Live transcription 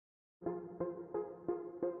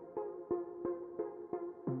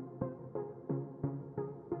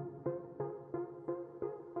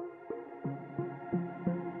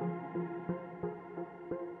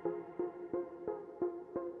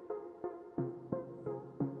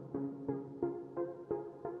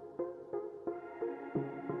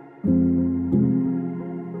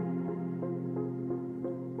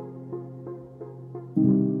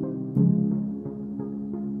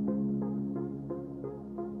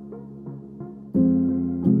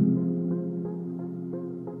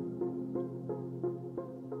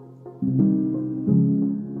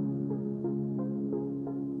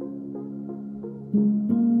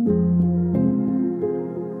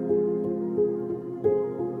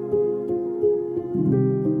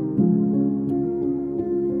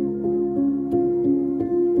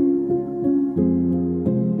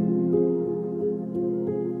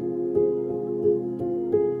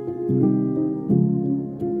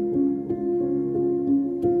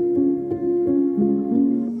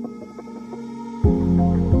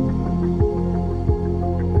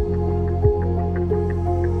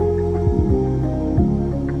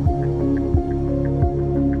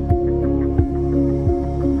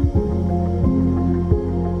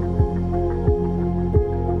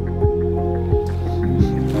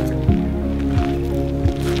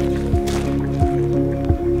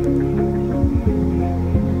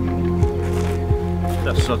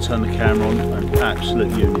That's as I turn the camera on, and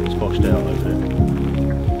absolute units boshed out over there.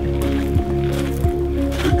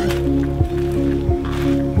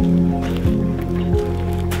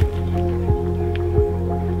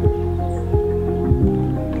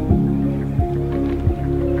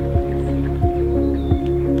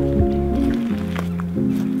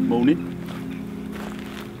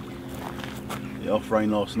 Off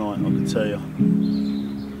rain last night, I can tell you.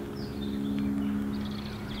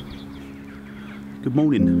 Good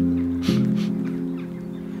morning.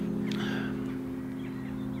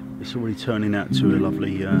 It's already turning out to a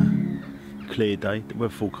lovely clear day. The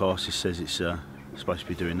weather forecast says it's supposed to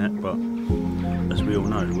be doing that, but as we all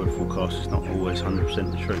know, the weather forecast is not always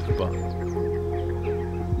 100% the truth. But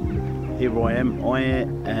here I am. I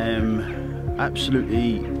am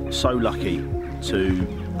absolutely so lucky to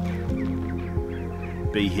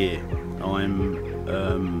be here. I'm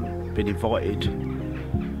been invited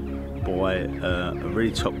by a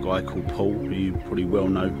really top guy called Paul, who you probably well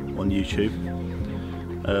know on YouTube,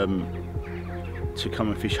 to come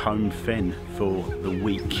and fish Holme Fen for the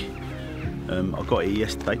week. I got here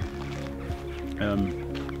yesterday.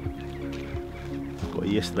 Got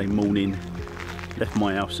here yesterday morning. Left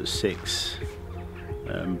my house at 6.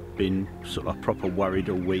 Been sort of proper worried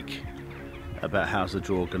all week about how's the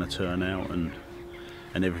draw going to turn out and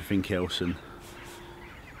everything else,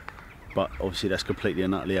 but obviously that's completely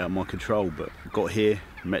and utterly out of my control. But got here,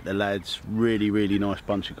 met the lads, really nice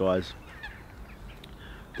bunch of guys.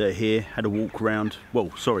 They're here, had a walk around.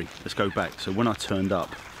 Well, sorry, let's go back. So when I turned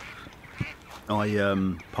up,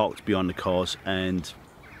 I parked behind the cars, and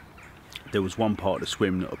there was one part of the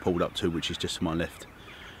swim that I pulled up to, which is just to my left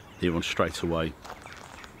here on straight away,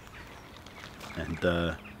 and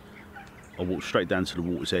I walked straight down to the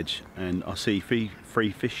water's edge, and I see free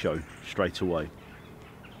fish show straight away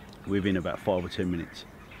within about 5 or 10 minutes,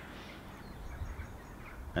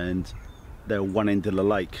 and they're one end of the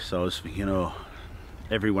lake. So I was thinking, oh,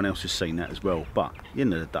 everyone else has seen that as well. But at the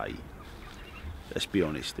end of the day, let's be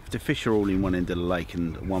honest, if the fish are all in one end of the lake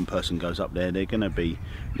and one person goes up there, they're going to be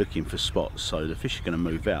looking for spots, so the fish are going to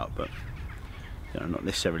move out. But you know, not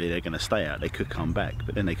necessarily they're going to stay out. They could come back,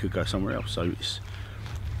 but then they could go somewhere else. So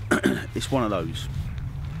it's one of those.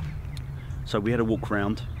 So we had a walk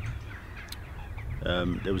around.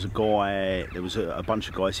 There was a guy, there was a bunch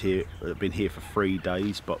of guys here that have been here for 3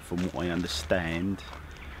 days, but from what I understand,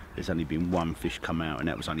 there's only been one fish come out, and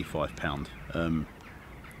that was only £5.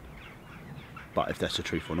 But if that's the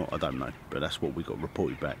truth or not, I don't know. But that's what we got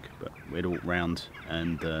reported back. But we had a walk round,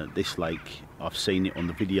 and this lake, I've seen it on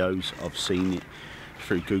the videos, I've seen it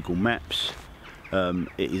through Google Maps.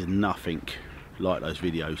 It is nothing like those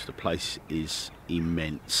videos. The place is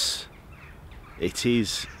immense. It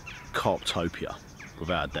is Carptopia,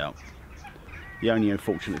 without a doubt. The only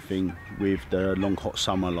unfortunate thing with the long hot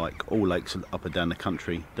summer, like all lakes up and down the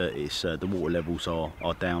country, that it's the water levels are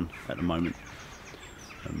down at the moment,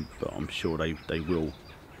 but I'm sure they will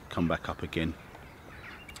come back up again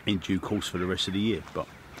in due course for the rest of the year. But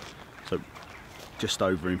so just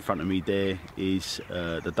over in front of me there is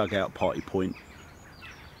the dugout party point,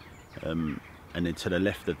 and then to the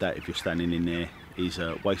left of that, if you're standing in there, is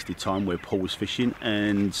Wasted Time, where Paul was fishing.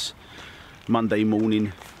 And Monday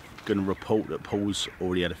morning, going to report that Paul's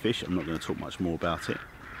already had a fish. I'm not going to talk much more about it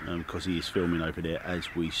because he is filming over there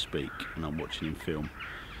as we speak, and I'm watching him film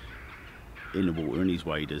in the water in his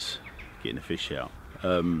waders, getting the fish out.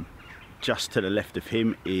 Just to the left of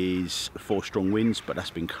him is 4 Strong Winds, but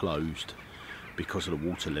that's been closed because of the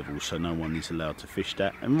water levels, so no one is allowed to fish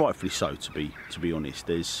that, and rightfully so, to be honest.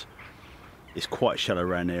 It's quite shallow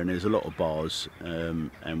around there, and there's a lot of bars,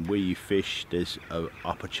 and where you fish, there's an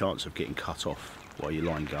upper chance of getting cut off while your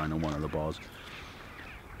line going on one of the bars.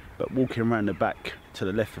 But walking around the back to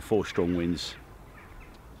the left of 4 Strong Winds,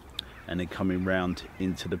 and then coming round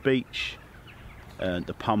into the beach,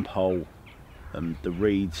 the pump hole, the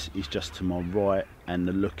reeds is just to my right, and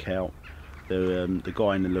the lookout, the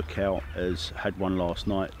guy in the lookout has had one last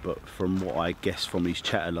night, but from what I guess from his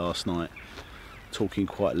chatter last night, talking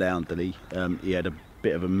quite loudly, he had a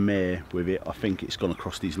bit of a mare with it. I think it's gone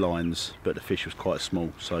across these lines, but the fish was quite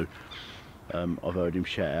small, so I've heard him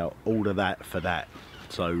shout out all of that for that.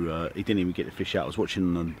 So he didn't even get the fish out. I was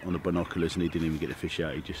watching on the binoculars, and he didn't even get the fish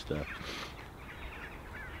out. He just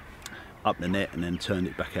up the net and then turned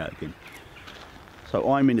it back out again.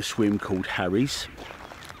 So I'm in a swim called Harry's.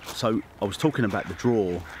 So I was talking about the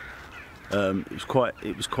draw. It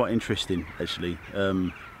was quite interesting, actually.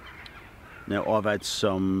 Now, I've had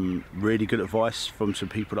some really good advice from some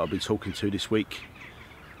people that I've been talking to this week,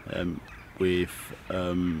 with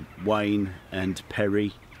Wayne and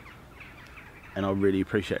Perry, and I really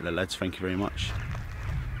appreciate that, lads. Thank you very much.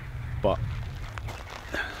 but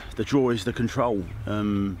the draw is the control.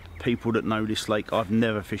 People that know this lake, I've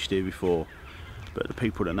never fished here before, but the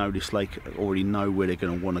people that know this lake already know where they're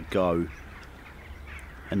going to want to go,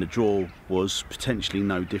 and the draw was potentially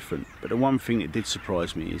no different. But the one thing that did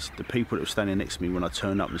surprise me is the people that were standing next to me when I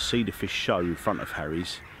turned up and see the fish show in front of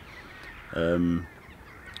Harry's.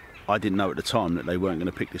 I didn't know at the time that they weren't going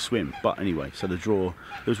to pick the swim, but anyway, so the draw,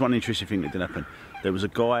 there was one interesting thing that did happen. There was a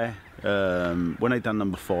guy, when they done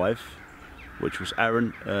number 5, which was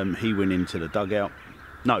Aaron, he went into the dugout.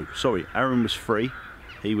 No, sorry, Aaron was 3,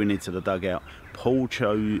 he went into the dugout. Paul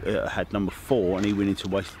had number 4 and he went into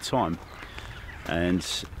wasted time. And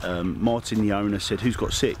Martin, the owner, said, who's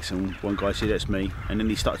got 6? And one guy said, that's me. And then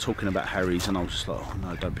he started talking about Harry's, and I was just like, oh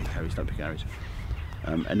no, don't pick Harry's, don't pick Harry's.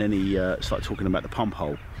 And then he started talking about the pump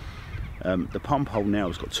hole. The pump hole now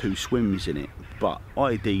has got 2 swims in it, but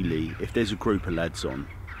ideally, if there's a group of lads on,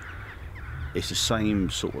 it's the same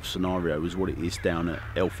sort of scenario as what it is down at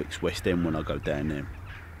Elphick's West End when I go down there.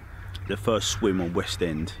 The first swim on West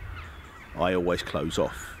End, I always close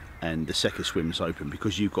off, and the second swim is open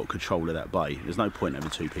because you've got control of that bay. There's no point having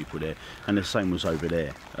 2 people there, and the same was over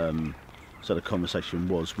there. So the conversation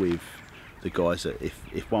was with the guys that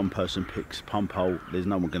if one person picks pump hole, there's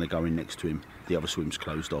no one going to go in next to him. The other swim's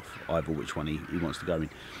closed off, either which one he wants to go in.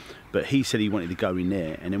 But he said he wanted to go in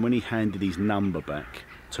there, and then when he handed his number back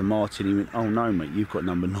to Martin, he went, oh no mate, you've got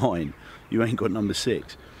number 9, you ain't got number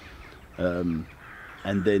 6. And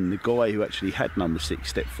then the guy who actually had number 6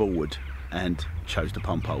 stepped forward and chose the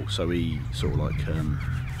pump hole, so he sort of like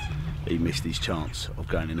he missed his chance of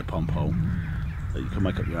going in the pump hole. You can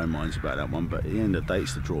make up your own minds about that one, but at the end of the day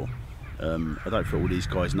it's the draw. I don't feel all these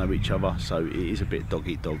guys know each other, so it is a bit dog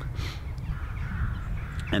eat dog.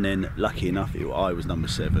 And then lucky enough, I was number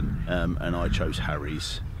 7, and I chose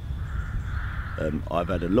Harry's. I've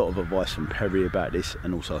had a lot of advice from Perry about this,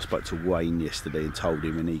 and also I spoke to Wayne yesterday and told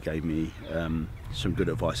him, and he gave me some good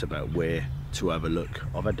advice about where to have a look.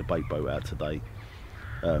 I've had the bait boat out today,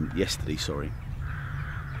 yesterday sorry,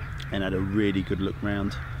 and had a really good look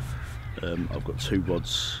round. I've got 2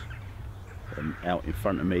 rods out in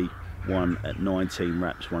front of me, one at 19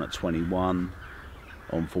 wraps, one at 21,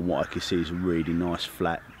 on from what I can see is a really nice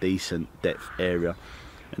flat decent depth area.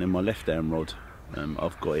 And then my left hand rod,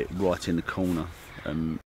 I've got it right in the corner,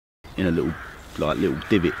 in a little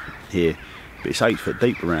divot here, but it's 8 foot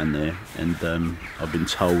deep around there. And I've been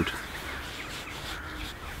told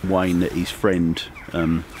Wayne that his friend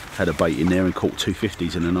had a bait in there and caught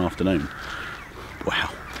 250s in an afternoon. Wow.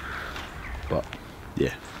 But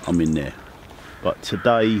yeah, I'm in there. But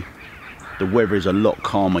today the weather is a lot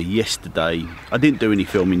calmer. Yesterday I didn't do any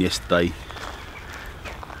filming yesterday.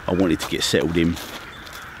 I wanted to get settled in.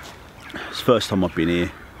 It's the first time I've been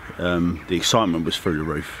here. The excitement was through the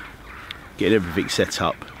roof. Getting everything set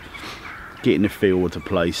up, getting the feel of the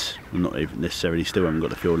place. I'm not even necessarily, still haven't got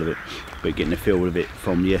the feel of it, but getting the feel of it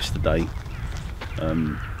from yesterday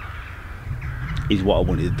is what I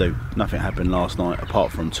wanted to do. Nothing happened last night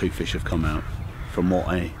apart from 2 fish have come out, from what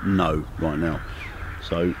I know right now.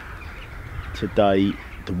 So today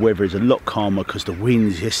the weather is a lot calmer because the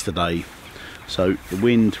winds yesterday. So the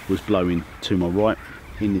wind was blowing to my right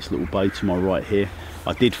in this little bay to my right here.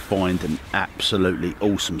 I did find an absolutely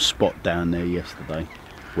awesome spot down there yesterday,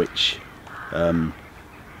 which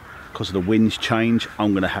because of the winds change,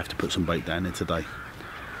 I'm going to have to put some bait down there today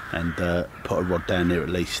and put a rod down there at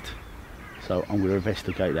least. So I'm going to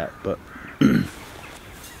investigate that, but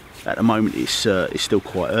at the moment it's still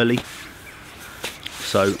quite early,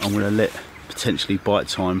 so I'm going to let potentially bite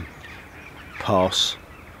time pass,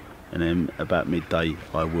 and then about midday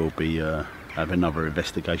I will be have another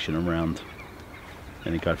investigation around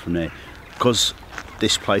and then go from there. Because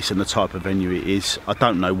this place and the type of venue it is, I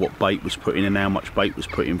don't know what bait was put in and how much bait was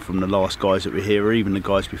put in from the last guys that were here or even the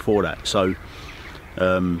guys before that. So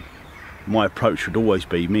my approach would always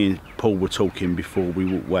be, me and Paul were talking before we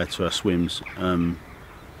walked away to our swims, and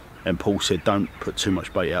Paul said don't put too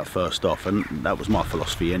much bait out first off, and that was my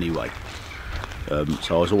philosophy anyway.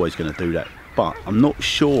 So I was always going to do that. But I'm not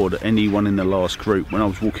sure that anyone in the last group when I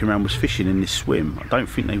was walking around was fishing in this swim. I don't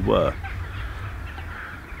think they were,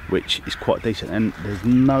 which is quite decent. And there's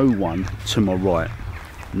no one to my right,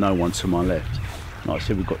 no one to my left. Like I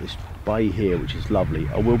said, we've got this bay here which is lovely.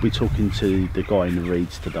 I will be talking to the guy in the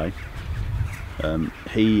reeds today.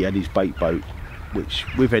 He had his bait boat, which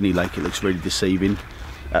with any lake it looks really deceiving.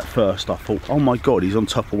 At first I thought, oh my god, he's on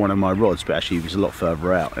top of one of my rods, but actually he was a lot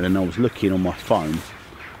further out. And then I was looking on my phone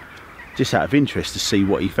just out of interest to see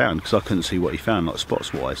what he found, because I couldn't see what he found, like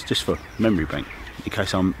spots wise, just for memory bank in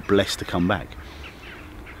case I'm blessed to come back.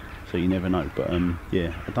 so you never know. But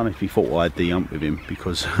yeah, I don't know if he thought I had the ump with him,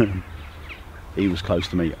 because he was close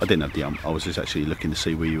to me. I didn't have the ump, I was just actually looking to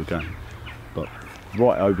see where you were going. But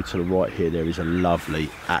right over to the right here, there is a lovely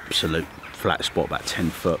absolute flat spot, about 10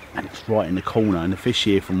 foot, and it's right in the corner, and the fish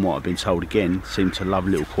here, from what I've been told again, seem to love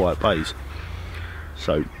little quiet bays.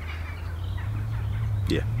 So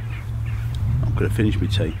yeah, I'm going to finish my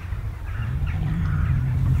tea,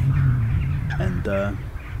 and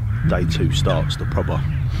day 2 starts, the proper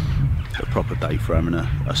day for having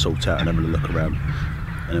a sort out and having a look around,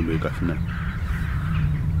 and then we'll go from there.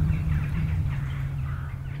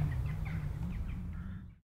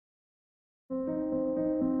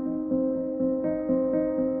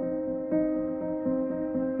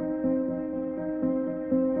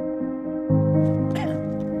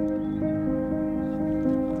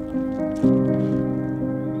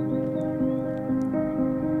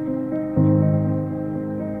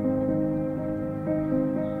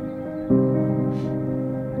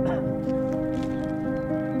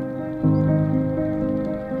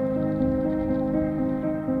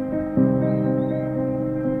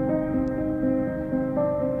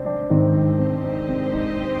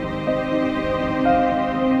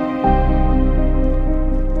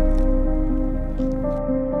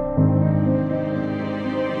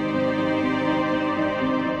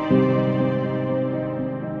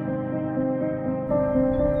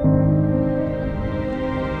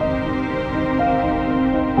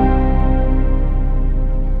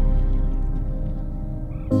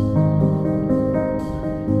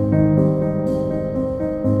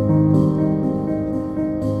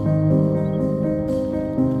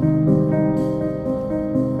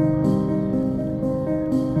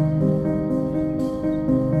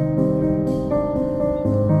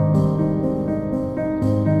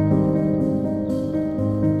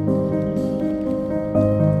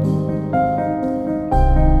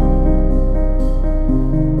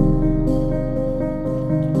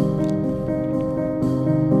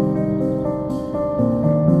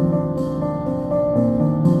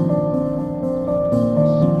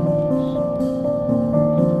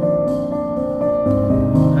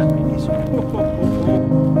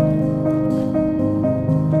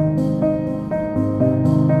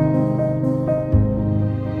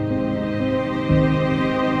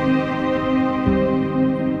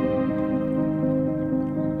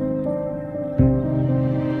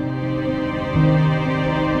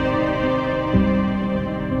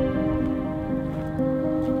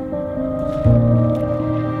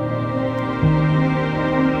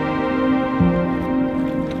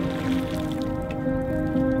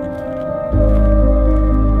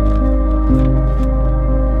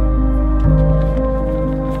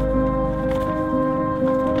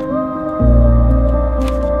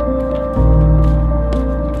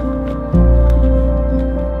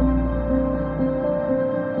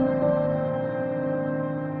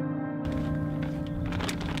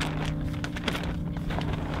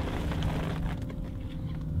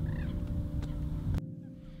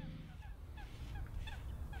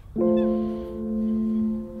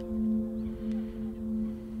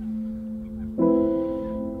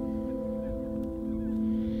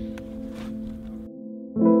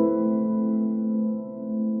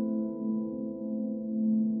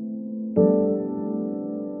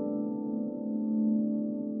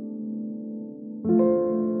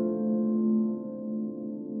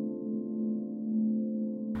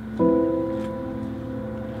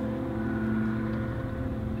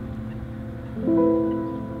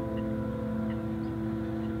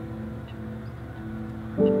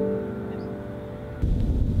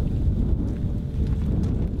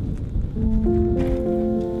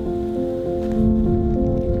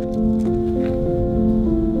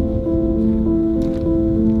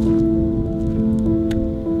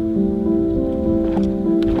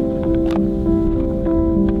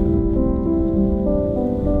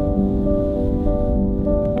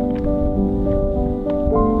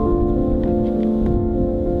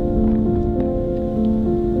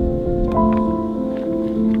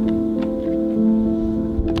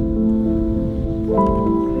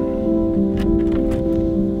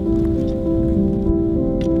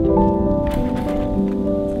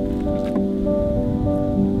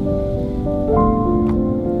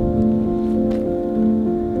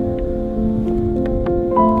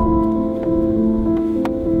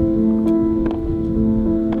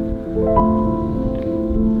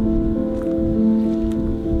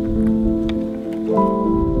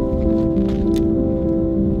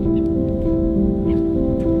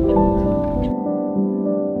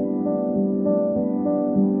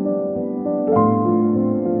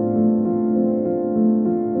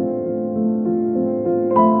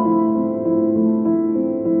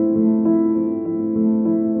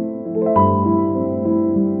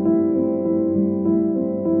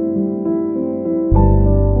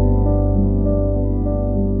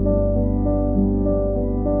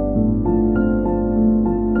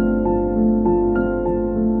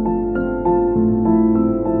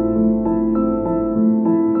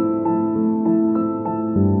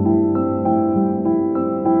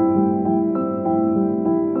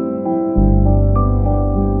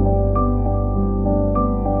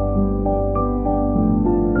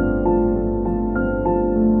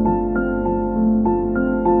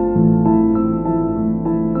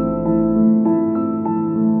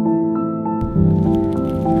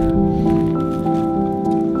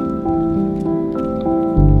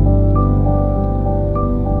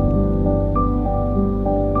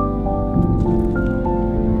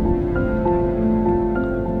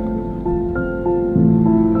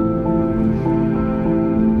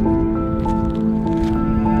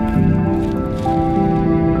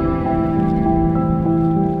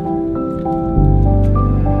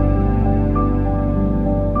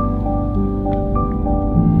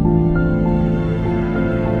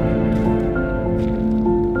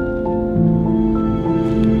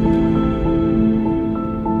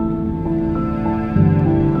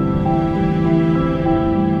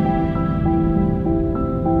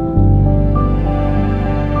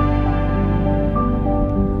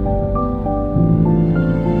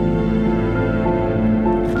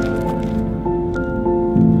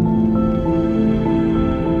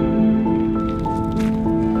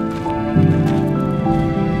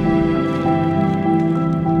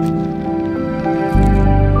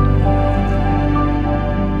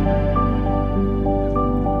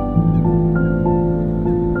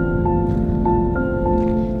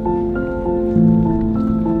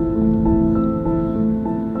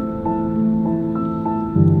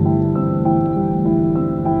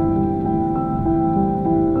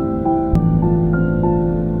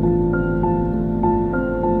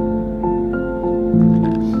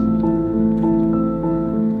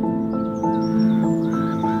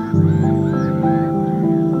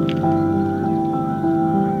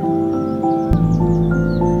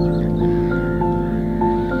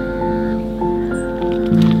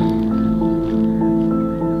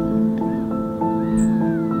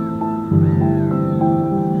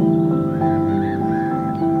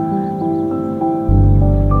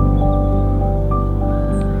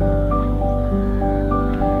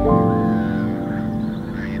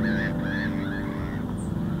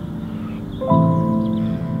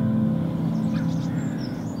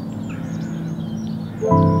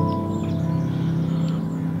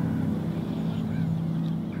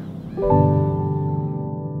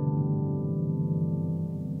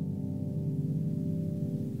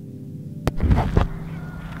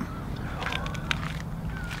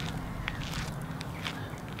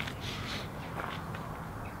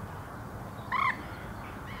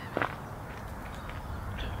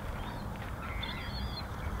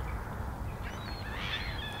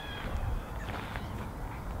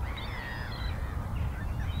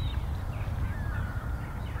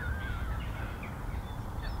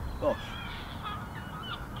 Gosh.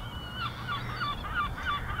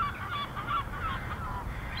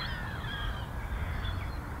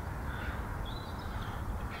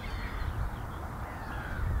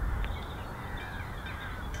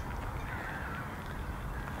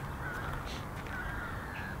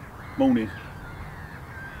 Morning.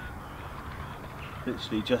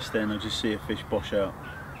 Literally just then I just see a fish bosh out.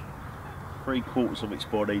 3/4 of its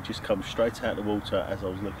body just comes straight out of the water as I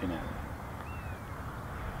was looking at it.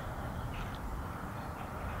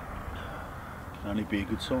 Can only be a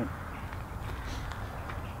good sign.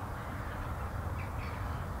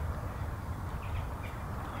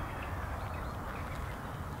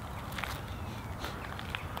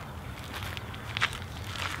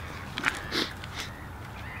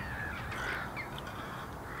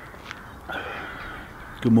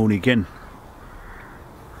 Good morning again.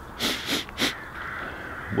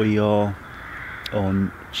 We are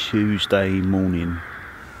on Tuesday morning.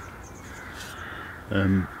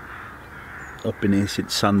 I've been here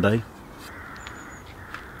since Sunday.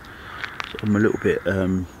 So I'm a little bit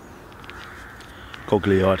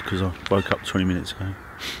goggly-eyed because I woke up 20 minutes ago.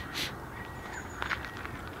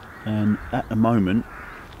 And at the moment,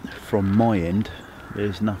 from my end,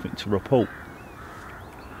 there's nothing to report.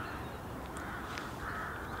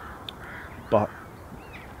 But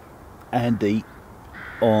Andy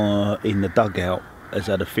in the dugout has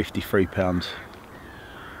had a 53-pound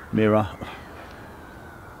mirror.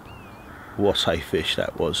 What a fish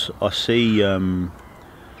that was. I see I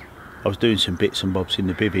was doing some bits and bobs in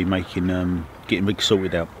the bivvy, getting rigs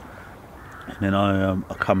sorted out, and then I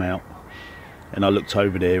come out and I looked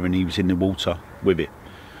over there and he was in the water with it.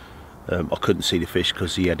 I couldn't see the fish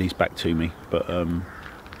because he had his back to me, but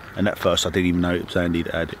and at first I didn't even know it was Andy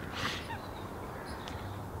that had it.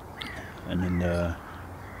 And then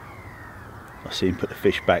I see him put the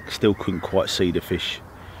fish back, still couldn't quite see the fish,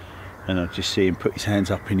 and I just see him put his hands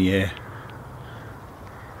up in the air,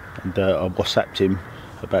 and I WhatsApped him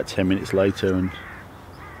about 10 minutes later, and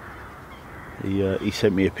he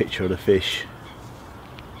sent me a picture of the fish.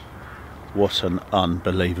 What an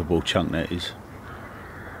unbelievable chunk that is.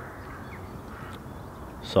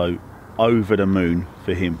 So over the moon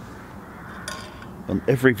for him. On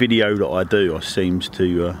every video that I do,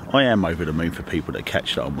 I am over the moon for people that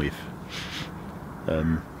catch that I'm with.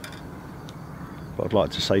 But I'd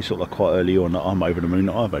like to say sort of like quite early on that I'm over the moon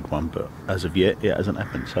that I've had one, but as of yet it hasn't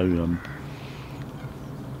happened. So,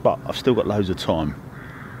 but I've still got loads of time.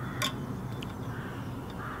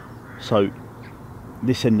 So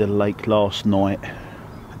this end of the lake last night,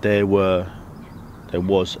 there was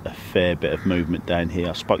a fair bit of movement down here.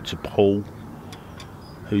 I spoke to Paul,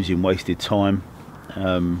 who's in Wasted Time.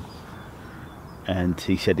 And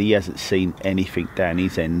he said he hasn't seen anything down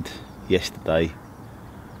his end yesterday,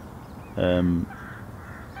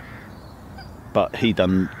 but he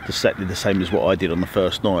done exactly the same as what I did on the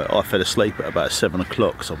first night. I fell asleep at about 7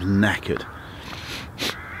 o'clock because I was knackered.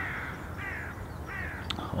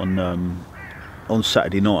 On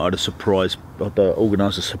Saturday night I'd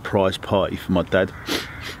organised a surprise party for my dad,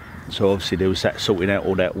 so obviously there was that sorting out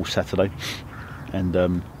all Saturday,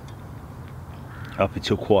 and up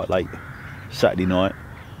until quite late Saturday night,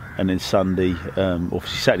 and then Sunday,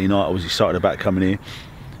 obviously Saturday night I was excited about coming here,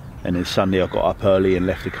 and then Sunday I got up early and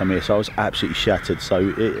left to come here, so I was absolutely shattered.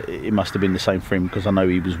 So it must have been the same for him, because I know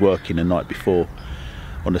he was working the night before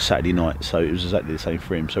on the Saturday night, so it was exactly the same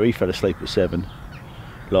for him. So he fell asleep at 7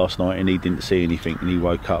 last night and he didn't see anything, and he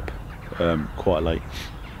woke up quite late,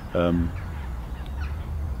 and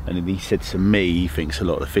then he said to me he thinks a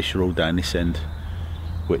lot of the fish are all down this end,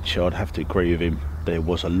 which I'd have to agree with him. There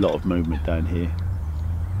was a lot of movement down here.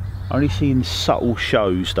 Only seeing subtle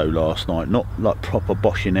shows though last night, not like proper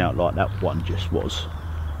boshing out like that one just was,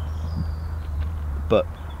 but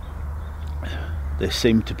there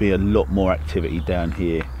seemed to be a lot more activity down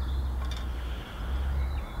here.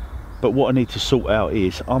 But what I need to sort out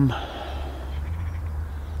is I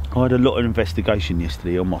had a lot of investigation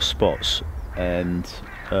yesterday on my spots, and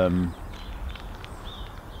the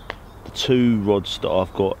 2 rods that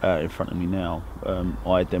I've got out in front of me now,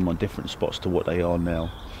 I had them on different spots to what they are now,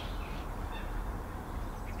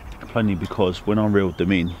 plainly because when I reeled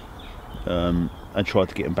them in and tried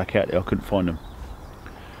to get them back out there, I couldn't find them.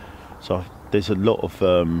 So there's a lot of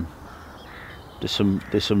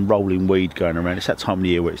there's some rolling weed going around. It's that time of the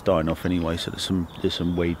year where it's dying off anyway, so there's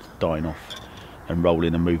some weed dying off and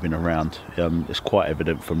rolling and moving around. It's quite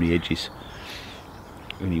evident from the edges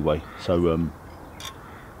anyway. So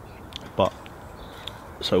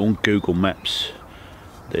so on Google Maps,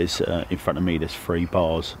 there's in front of me there's 3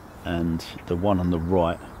 bars, and the one on the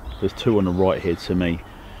right, there's 2 on the right here to me,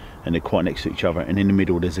 and they're quite next to each other, and in the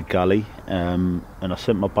middle there's a gully, and I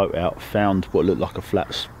sent my boat out, found what looked like a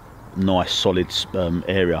flat, nice solid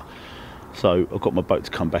area. So I got my boat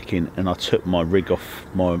to come back in, and I took my rig off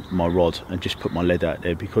my rod and just put my lead out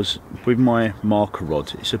there, because with my marker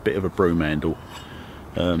rod it's a bit of a broom handle.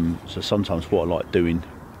 So sometimes what I like doing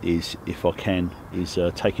is, if I can, is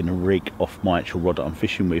taking the rig off my actual rod that I'm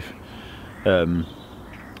fishing with, and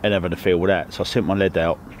having a feel with that. So I sent my lead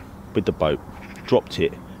out with the boat, dropped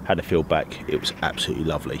it, had a feel back. It was absolutely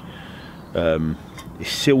lovely.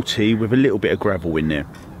 It's silty with a little bit of gravel in there,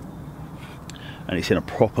 and it's in a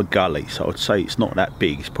proper gully, so I'd say it's not that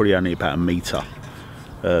big. It's probably only about 1 metre,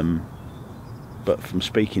 but from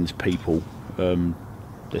speaking to people,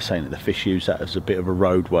 they're saying that the fish use that as a bit of a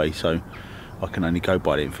roadway, so I can only go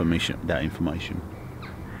by the information.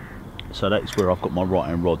 So that's where I've got my right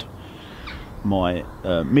hand rod. My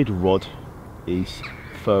middle rod is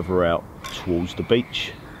further out towards the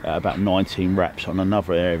beach at about 19 wraps on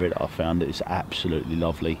another area that I found that is absolutely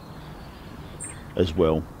lovely as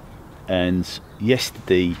well. And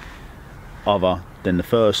yesterday, other than the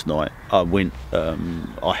first night, I went,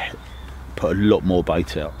 I put a lot more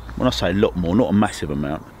bait out. When I say a lot more, not a massive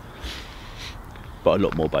amount, but a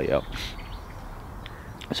lot more bait out.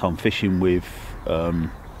 So I'm fishing with,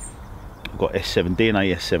 I've got S7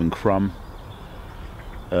 DNA, S7 crumb,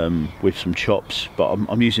 with some chops, but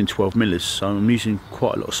I'm using 12 millers, so I'm using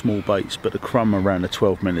quite a lot of small baits, but the crumb around the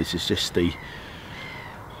 12 millers is just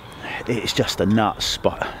it's just the nuts.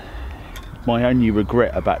 But my only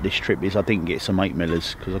regret about this trip is I didn't get some 8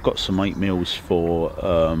 millers, because I've got some 8 mils for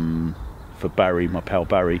Barry, my pal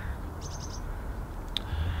Barry,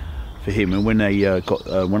 for him, and when they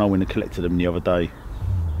when I went and collected them the other day,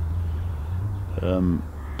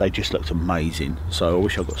 they just looked amazing. So I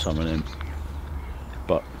wish I got some of them,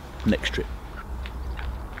 but next trip.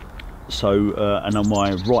 So and on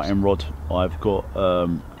my right hand rod I've got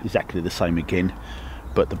exactly the same again,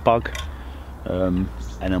 but the bug, and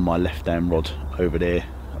on my left hand rod over there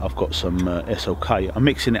I've got some SLK. I'm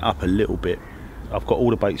mixing it up a little bit. I've got all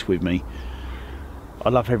the baits with me. I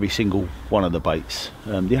love every single one of the baits.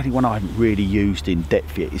 The only one I haven't really used in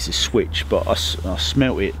depth yet is the switch, but I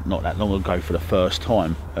smelt it not that long ago for the first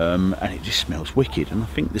time, and it just smells wicked. And I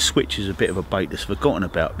think the switch is a bit of a bait that's forgotten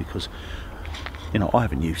about, because, you know, I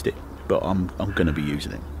haven't used it, but I'm going to be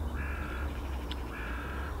using it.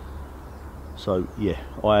 So yeah,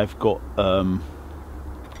 I've got a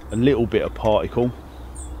little bit of particle,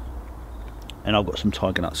 and I've got some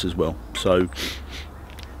tiger nuts as well. So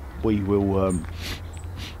we will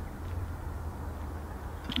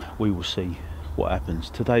see what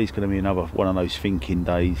happens. Today's going to be another one of those thinking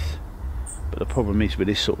days, but the problem is with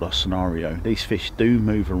this sort of scenario, these fish do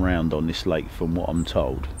move around on this lake from what I'm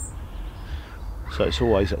told. So it's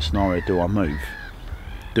always that scenario, do I move?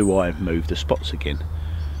 Do I move the spots again?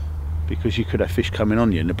 Because you could have fish coming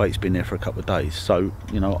on you and the bait's been there for a couple of days. So,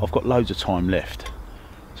 you know, I've got loads of time left,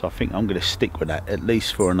 so I think I'm going to stick with that at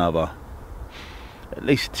least for another, at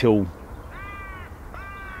least till,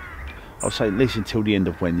 I'll say at least until the end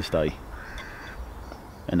of Wednesday,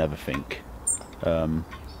 and have a think. I'm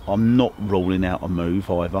not ruling out a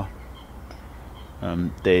move either.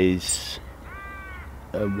 There's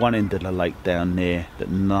one end of the lake down there that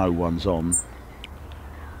no one's on.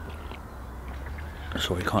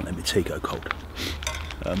 Sorry, can't let my tea go cold.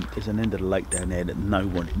 There's an end of the lake down there that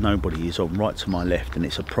nobody is on, right to my left, and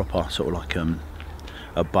it's a proper sort of like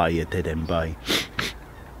a bay, a dead end bay.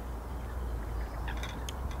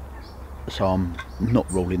 So I'm not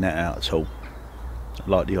ruling that out at all. I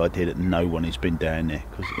like the idea that no one has been down there,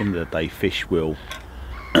 because at the end of the day fish will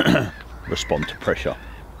respond to pressure.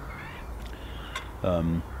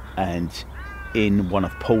 And in one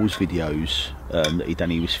of Paul's videos that he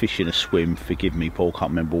done, he was fishing a swim. Forgive me, Paul,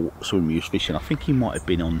 can't remember what swim he was fishing. I think he might have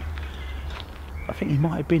been on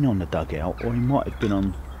the dugout, or he might have been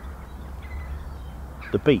on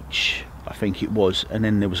the beach, I think it was. And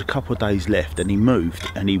then there was a couple of days left, and he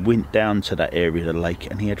moved and he went down to that area of the lake,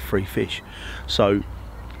 and he had 3 fish. So,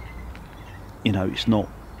 you know, it's not,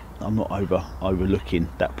 I'm not overlooking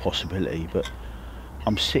that possibility, but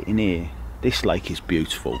I'm sitting here. This lake is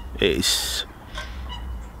beautiful. It's,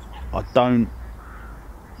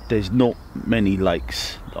 there's not many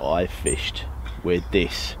lakes that I've fished where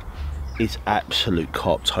this is absolute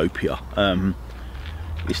carptopia.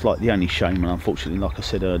 It's like the only shame, and unfortunately, like I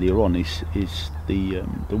said earlier on, is the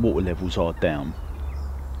water levels are down,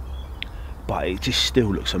 but it just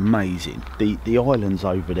still looks amazing. The islands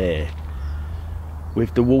over there,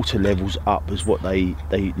 with the water levels up as what they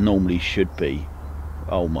normally should be,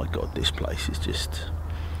 oh my god, this place is just.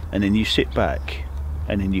 And then you sit back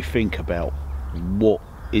and then you think about what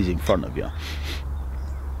is in front of you.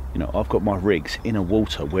 You know, I've got my rigs in a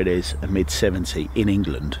water where there's a mid-70 in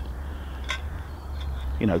England,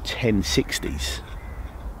 you know, 1060s,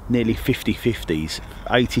 nearly 50/50s,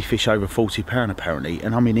 80 fish over £40 apparently,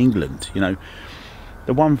 and I'm in England. You know,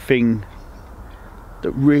 the one thing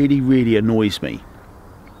that really annoys me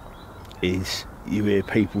is you hear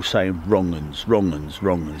people saying wrong uns.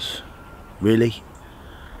 Really?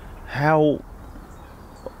 How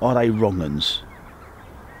are they wrong uns?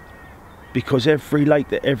 Because every lake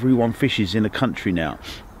that everyone fishes in the country now,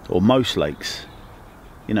 or most lakes,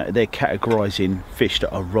 you know, they're categorising fish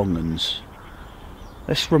that are wrong uns.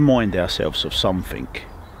 Let's remind ourselves of something.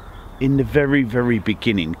 In the very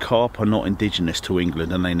beginning, carp are not indigenous to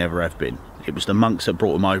England, and they never have been. It was the monks that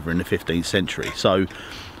brought them over in the 15th century. So,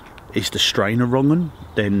 is the strain a wrong un?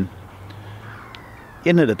 Then, at the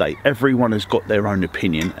end of the day, everyone has got their own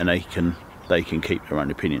opinion, and they can keep their own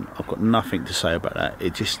opinion. I've got nothing to say about that.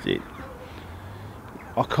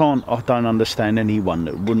 I don't understand anyone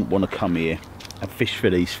that wouldn't want to come here and fish for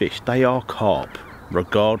these fish. They are carp,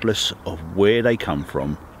 regardless of where they come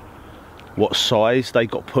from, what size they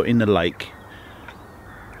got put in the lake,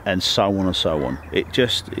 and so on and so on. It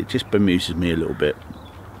just bemuses me a little bit.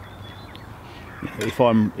 If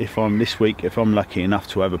I'm this week, if I'm lucky enough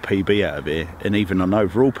to have a PB out of here, and even an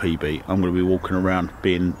overall PB, I'm going to be walking around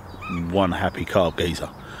being one happy carp geezer.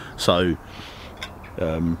 So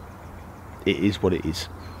it is what it is.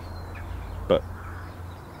 But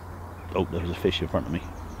oh, there was a fish in front of me.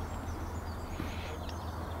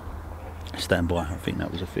 Stand by, I think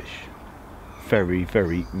that was a fish.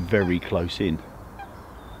 Very close in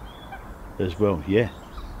as well. Yeah.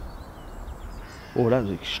 Oh, that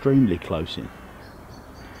was extremely close in.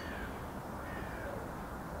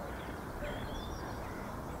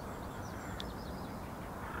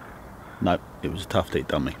 No, it was a tough deep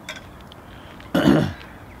dummy.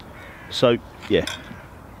 So yeah,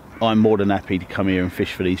 I'm more than happy to come here and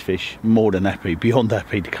fish for these fish. More than happy, beyond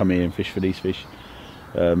happy to come here and fish for these fish.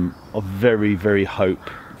 I very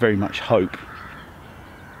much hope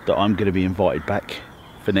that I'm going to be invited back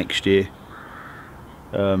for next year,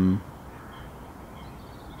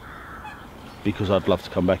 because I'd love to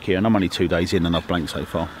come back here, and I'm only 2 days in and I've blanked so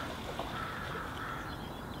far.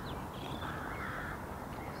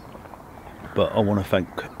 But I want to thank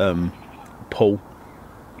Paul,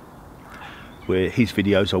 where his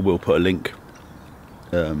videos, I will put a link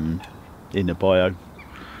in the bio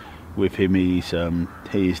with him. He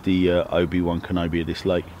is the Obi-Wan Kenobi of this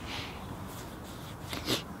lake,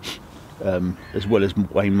 as well as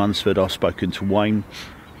Wayne Mansford. I've spoken to Wayne.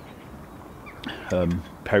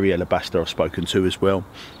 Perry Alabaster I've spoken to as well,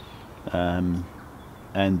 and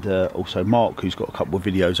also Mark, who's got a couple of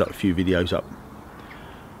videos up, a few videos up,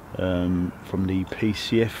 from the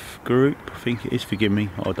PCF group, I think it is, forgive me,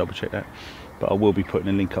 I'll double check that, but I will be putting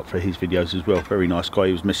a link up for his videos as well. Very nice guy.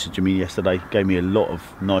 He was messaging me yesterday, gave me a lot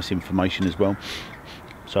of nice information as well,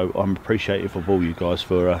 so I'm appreciative of all you guys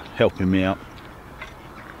for helping me out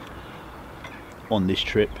on this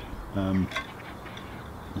trip, and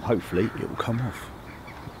hopefully it will come off.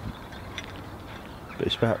 But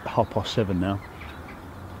it's about 7:30 now.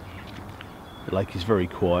 The lake is very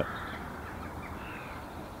quiet,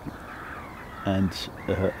 and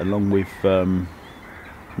along with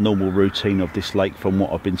normal routine of this lake, from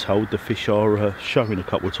what I've been told, the fish are showing a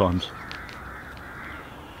couple of times.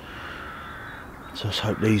 So let's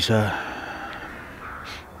hope these I'm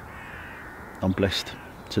blessed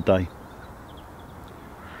today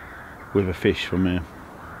with a fish from here.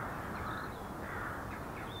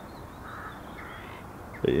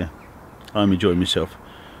 But yeah, I'm enjoying myself,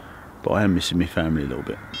 but I am missing my family a little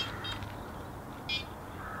bit.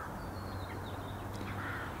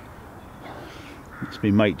 It's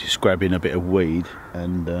my mate just grabbing a bit of weed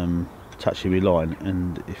and touching my line,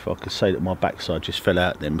 and if I could say that my backside just fell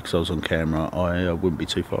out then because I was on camera, I wouldn't be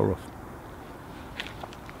too far off.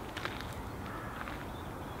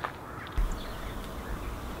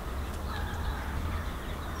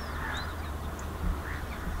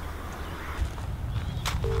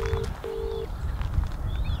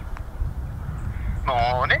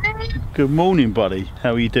 Morning. Good morning, buddy.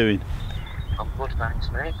 How are you doing? I'm good,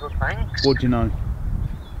 thanks, mate. Good, thanks. What do you know?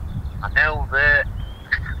 I know that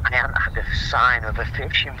I haven't had a sign of a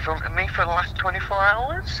fish in front of me for the last 24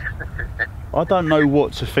 hours. I don't know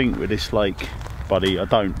what to think with this lake, buddy. I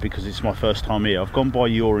don't, because it's my first time here. I've gone by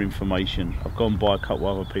your information. I've gone by a couple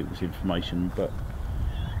of other people's information, but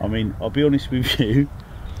I mean, I'll be honest with you,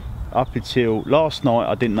 up until last night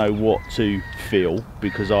I didn't know what to feel,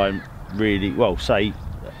 because I'm really, well, say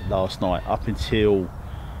last night, up until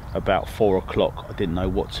about 4 o'clock. I didn't know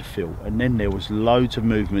what to feel, and then there was loads of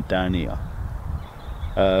movement down here,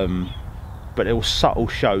 but there was subtle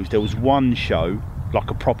shows. There was one show, like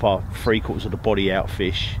a proper 3/4 of the body out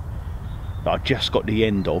fish, that I just got the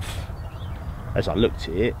end of as I looked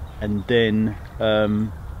at it, and then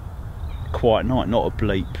quiet night, not a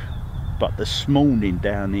bleep. But this morning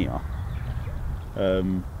down here,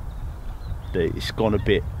 it's gone a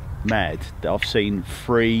bit mad. I've seen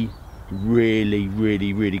 3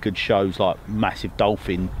 really good shows, like massive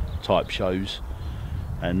dolphin type shows,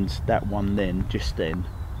 and that one then, just then,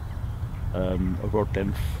 a rod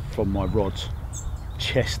then from my rods,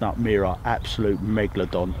 chestnut mirror, absolute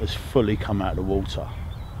megalodon, has fully come out of the water.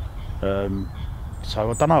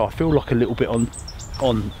 So I don't know, I feel like a little bit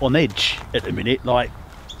on edge at the minute. Like,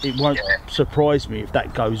 it won't surprise me if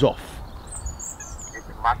that goes off. It's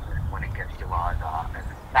madness when it gets to like that, and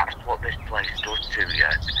that's what this place does to you.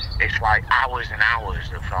 It's like hours and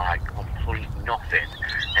hours of like complete nothing,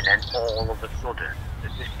 and then all of a sudden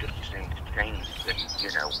this just seems to change, and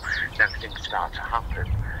you know, then things start to happen.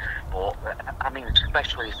 But I mean,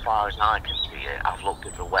 especially as far as I can see it, I've looked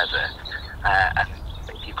at the weather, and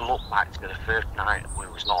if you look back to the first night we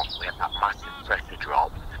was on, we had that massive pressure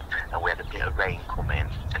drop, and we had a bit of rain come in,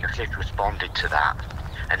 and the fish responded to that.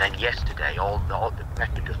 And then yesterday, all the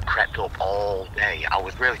pressure just crept up all day. I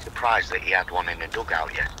was really surprised that he had one in the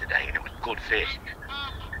dugout yesterday, and it was good fish.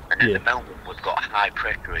 And at the moment, we've got high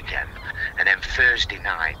pressure again. And then Thursday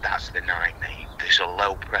night, that's the night, mate. There's a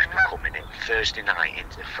low pressure coming in. Thursday night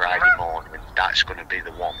into Friday morning, that's going to be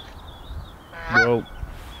the one. Well,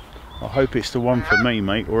 I hope it's the one for me,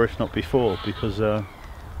 mate, or if not before, because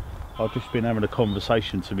I've just been having a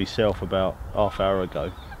conversation to myself about half hour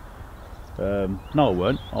ago. No, I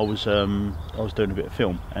weren't. I was doing a bit of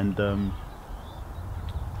film, and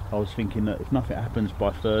I was thinking that if nothing happens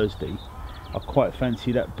by Thursday, I quite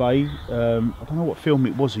fancy that bay. I don't know what film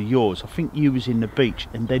it was of yours. I think you was in the beach,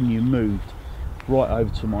 and then you moved right over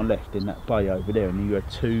to my left in that bay over there, and you had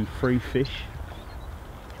 2-3 fish.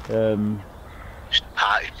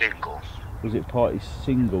 Party single. Was it party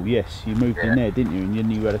single? Yes, you moved in there, didn't you? And then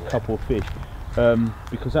you had a couple of fish.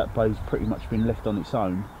 Because that bay's pretty much been left on its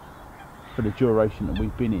own for the duration that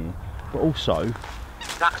we've been here. But also,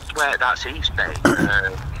 that's East Bay.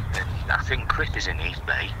 I think Chris is in East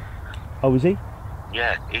Bay. Oh, is he?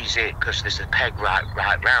 Yeah, he's it, because there's a peg right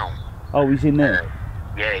round. Oh, he's in there?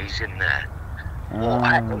 Yeah, he's in there. Well,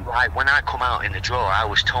 like, when I come out in the draw, I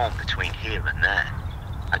was torn between here and there.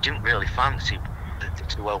 I didn't really fancy the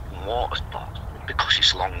 2 open water spots, because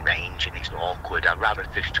it's long range and it's awkward. I'd rather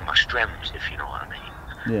fish to my strengths, if you know what I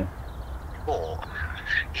mean. Yeah. But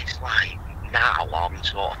it's like, now I'm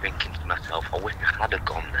sort of thinking to myself, I wish I had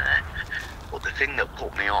gone there. But the thing that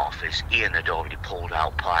put me off is Ian had already pulled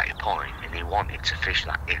out Party Point, and he wanted to fish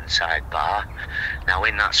that inside bar. Now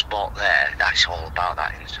in that spot there, that's all about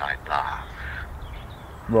that inside bar.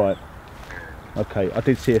 Right. Okay, I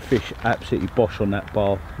did see a fish absolutely bosh on that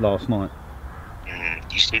bar last night.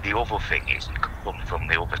 You see, the other thing is you can come from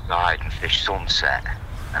the other side and fish sunset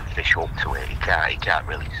and fish up to it. You can't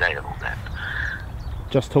really sail then.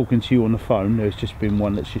 Just talking to you on the phone, there's just been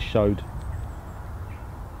one that's just showed.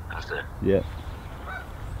 Has it? Yeah.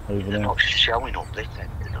 Over They're there. not showing up this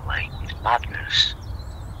end of the lake. It's madness.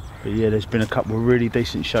 But yeah, there's been a couple of really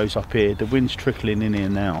decent shows up here. The wind's trickling in here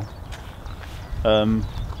now.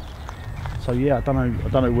 So yeah, I don't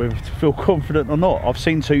know whether to feel confident or not. I've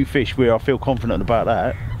seen 2 fish where I feel confident about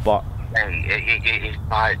that, but Hey, it's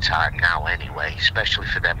bite time now anyway, especially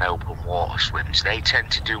for them open water swims. They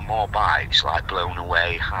tend to do more bites, like Blown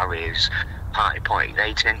Away, Harry's, Party Point.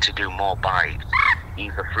 They tend to do more bites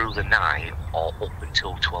either through the night or up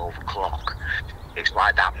until 12 o'clock. It's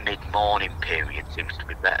like that mid-morning period seems to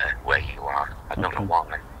be better where you are. I don't know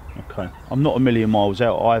why. Okay. I'm not a million miles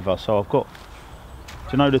out either, so I've got,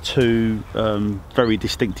 do you know the 2 very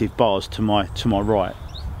distinctive bars to my right?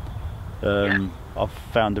 I've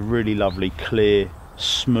found a really lovely, clear,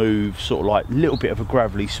 smooth, sort of like little bit of a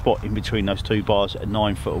gravelly spot in between those 2 bars at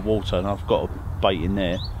 9 foot of water, and I've got a bait in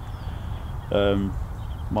there.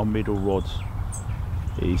 My middle rod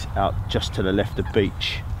is out just to the left of the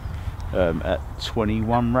beach at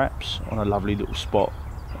 21 wraps on a lovely little spot,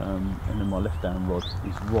 and then my left hand rod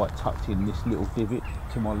is right tucked in this little divot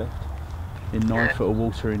to my left in 9 foot of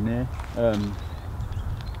water in there.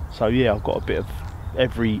 So yeah, I've got a bit of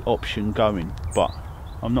every option going, but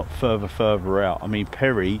I'm not further out. I mean,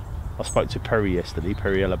 Perry, I spoke to Perry yesterday,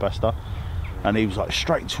 Perry Alabaster, and he was like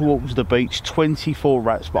straight towards the beach, 24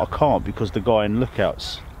 rats, but I can't because the guy in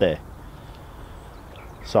lookout's there.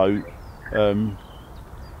 So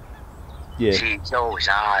Yeah. See, it's always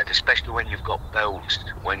hard, especially when you've got boats.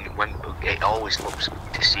 When it always looks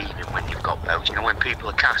deceiving when you've got boats. You know, when people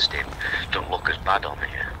are casting, it don't look as bad on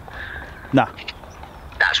here. Nah.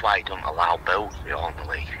 That's why he don't allow boats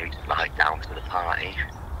normally. It's like down to the party.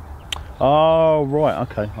 Oh right,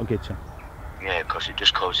 okay, I'll get you. Yeah, because it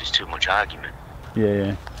just causes too much argument.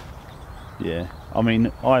 Yeah. Yeah. I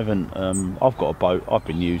mean, I haven't. I've got a boat. I've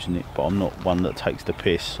been using it, but I'm not one that takes the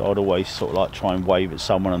piss. I'd always sort of like try and wave at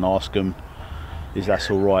someone and ask them, "Is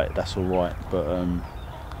that all right?" That's all right. But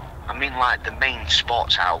I mean, like the main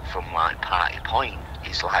spots out from like Party Point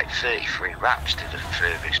is like 33 wraps to the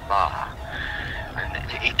furthest bar,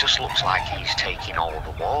 and it just looks like he's taking all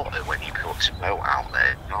the water when he puts a boat out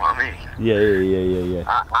there. You know what I mean?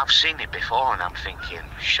 Yeah. I've seen it before, and I'm thinking,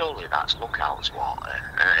 surely that's Lookout's water,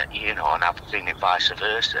 you know, and I've seen it vice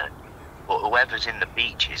versa. But whoever's in the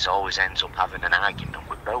beaches always ends up having an argument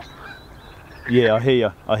with both. Yeah, I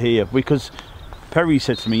hear you. Because Perry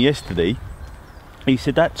said to me yesterday, he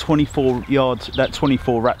said that 24 yards, that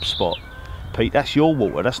 24 wrap spot, Pete, that's your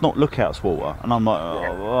water, that's not Lookout's water. And I'm like,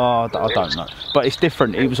 I don't know. But it's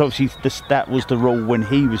different. It was obviously, that was the rule when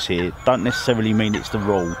he was here. Don't necessarily mean it's the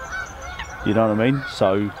rule. You know what I mean?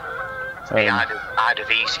 So... I'd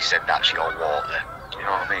have easily said that's your water. Do you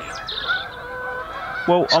know what I mean?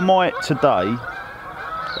 Well, I might today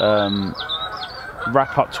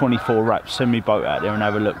wrap up 24 wraps, send me boat out there and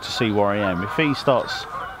have a look to see where I am. If he starts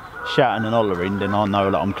shouting and hollering, then I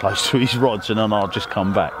know that I'm close to his rods, and then I'll just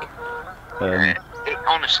come back.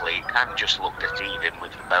 Honestly, it can just look deceiving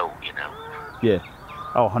with the boat, you know. Yeah.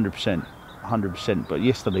 Oh, 100%. But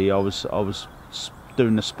yesterday I was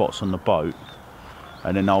doing the spots on the boat,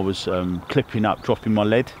 and then I was clipping up, dropping my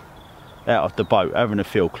lead out of the boat, having a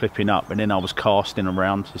feel, clipping up, and then I was casting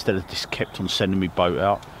around instead of just kept on sending me boat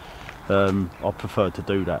out. I prefer to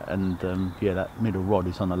do that, and yeah, that middle rod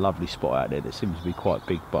is on a lovely spot out there that seems to be quite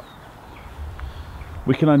big, but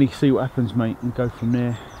we can only see what happens, mate, and go from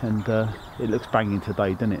there. And it looks banging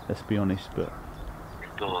today, doesn't it? Let's be honest. But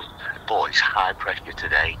it does. But it's high pressure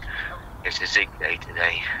today. It's a zig day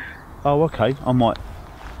today. Oh, okay. I might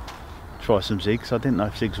try some zigs. I didn't know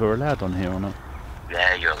if zigs were allowed on here or not.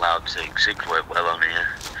 Yeah, you're allowed zigs. Zigs work well on here.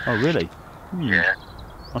 Oh, really? Yeah.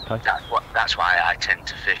 Okay. That's why I tend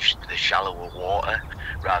to fish the shallower water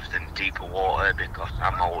rather than deeper water, because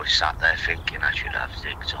I'm always sat there thinking I should have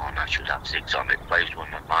zigs on. It plays with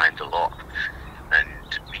my mind a lot,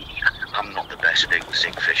 and I'm not the best big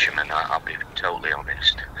zig fisherman. I'll be totally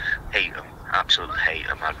honest. Hate them, absolutely hate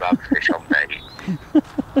them. I'd rather fish on bait.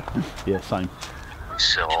 Yeah, same.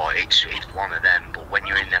 So it's one of them. But when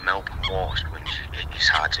you're in them open waters, it's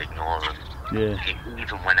hard to ignore them. Yeah.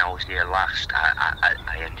 Even when I was here last, I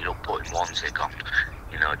ended up putting one zig on,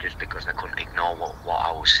 you know, just because I couldn't ignore what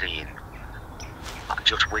I was seeing. I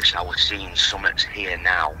just wish I was seeing something here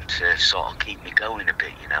now to sort of keep me going a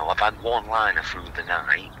bit, you know. I've had one liner through the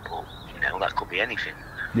night, but, you know, that could be anything.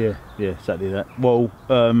 Yeah, exactly that. Well,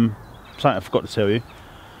 something I forgot to tell you.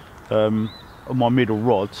 On my middle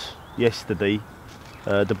rods, yesterday,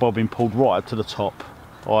 the bobbin pulled right up to the top.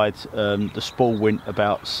 I had the spool went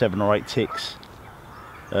about 7 or 8 ticks.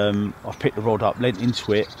 I picked the rod up, leant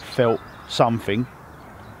into it, felt something,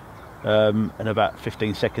 and about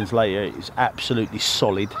 15 seconds later it was absolutely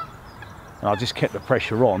solid, and I just kept the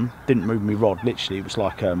pressure on, didn't move my rod. Literally it was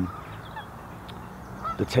like the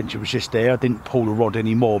tension was just there. I didn't pull the rod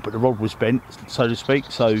anymore, but the rod was bent, so to speak,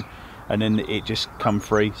 so, and then it just come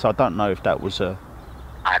free. So I don't know if that was a...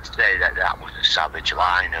 I'd say that was a savage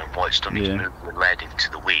line, and what it's done is move the lead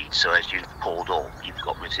into the weed, so as you've pulled up, you've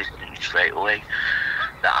got resistance straight away.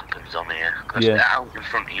 That happens on here, because out in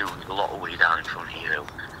front of you, there's a lot of weed out in front of you.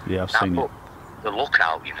 Yeah, I've seen it. The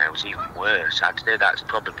Lookout, you know, is even worse. I'd say that's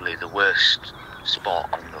probably the worst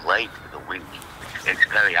spot on the lake for the weed. It's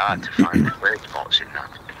very hard to find the clear spots in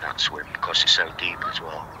that swim, because it's so deep as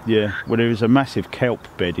well. Yeah, well, there was a massive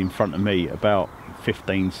kelp bed in front of me, about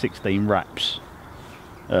 15, 16 wraps.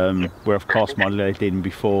 Where I've cast my lead in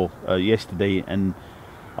before yesterday, and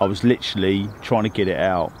I was literally trying to get it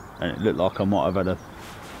out, and it looked like I might have had a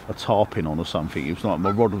tarpon on or something. It was like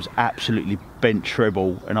my rod was absolutely bent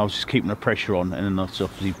treble, and I was just keeping the pressure on, and then I just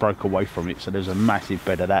obviously broke away from it. So there's a massive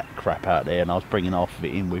bed of that crap out there, and I was bringing half of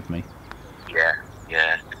it in with me.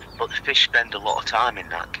 Yeah. But the fish spend a lot of time in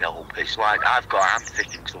that kelp. It's like I'm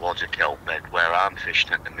fishing towards a kelp bed where I'm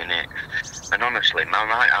fishing at the minute. And honestly, my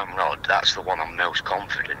right hand rod, that's the one I'm most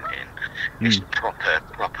confident in. It's the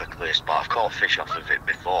proper clear spot. I've caught fish off of it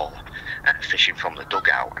before, fishing from the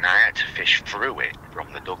dugout, and I had to fish through it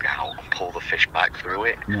from the dugout and pull the fish back through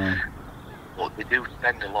it. but they do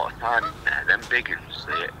spend a lot of time in there. Them big ones,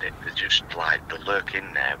 they're just like, they lurk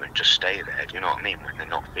in there and just stay there, do you know what I mean, when they're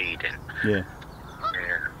not feeding. Yeah.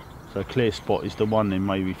 Yeah. So a clear spot is the one then,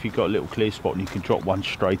 maybe if you've got a little clear spot and you can drop one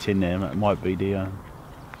straight in there, that might be the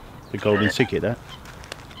golden ticket, that.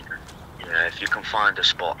 Yeah, if you can find a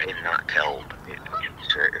spot in that kelp,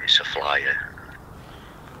 it's a flyer.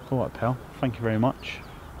 Alright pal, thank you very much.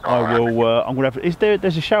 All I will, I'm going to have,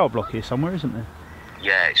 there's a shower block here somewhere, isn't there?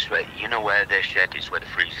 Yeah, it's where, you know where their shed is, where the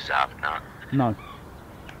freezers are and that? No.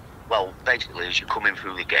 Well, basically, as you come in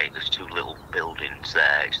through the gate, there's two little buildings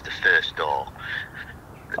there. It's the first door.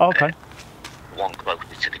 Oh, okay. One closer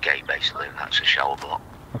to the gate, basically, and that's a shower block.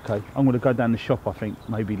 Okay, I'm going to go down the shop, I think,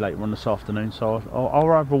 maybe later on this afternoon, so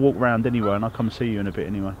I'll have a walk round anyway, and I'll come see you in a bit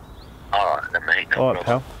anyway. Alright then, mate. No Alright,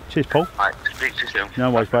 pal. Cheers, Paul. Alright, speak to you soon. No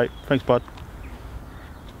worries, mate. Thanks, bud.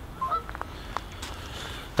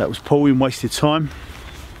 That was Paul in wasted time.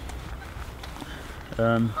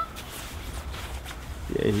 Yeah,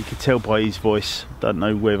 you can tell by his voice. Don't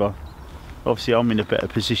know whether. Obviously, I'm in a better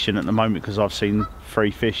position at the moment because I've seen 3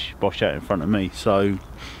 fish bosh out in front of me. So,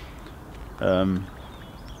 but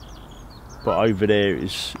over there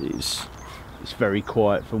it's very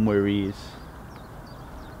quiet from where he is,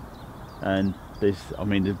 and I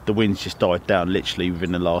mean, the wind's just died down literally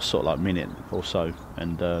within the last sort of like minute or so,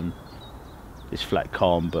 and it's flat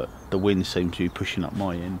calm, but the wind seems to be pushing up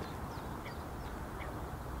my end.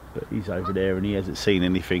 But he's over there and he hasn't seen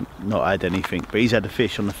anything, not had anything, but he's had a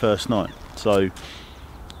fish on the first night. So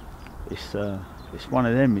it's one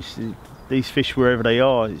of them. These fish, wherever they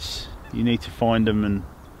are, you need to find them.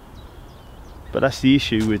 But that's the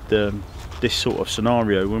issue with this sort of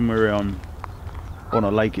scenario. When we're on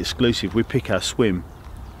a lake exclusive, we pick our swim,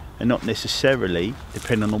 and not necessarily,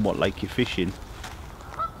 depending on what lake you're fishing,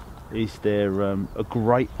 is there a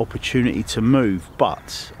great opportunity to move.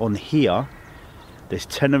 But on here, there's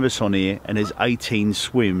 10 of us on here and there's 18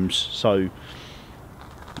 swims, so you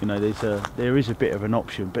know there is a bit of an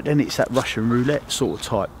option. But then it's that Russian roulette sort of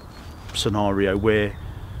type scenario where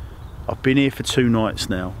I've been here for 2 nights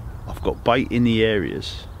now, I've got bait in the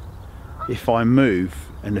areas. If I move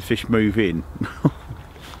and the fish move in,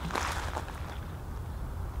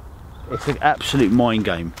 it's an absolute mind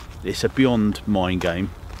game. It's a beyond mind game,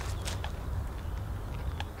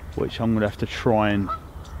 which I'm going to have to try and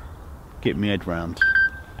get my head round.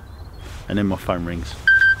 And then my phone rings.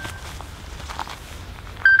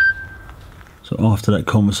 So after that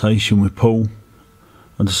conversation with Paul,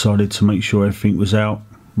 I decided to make sure everything was out,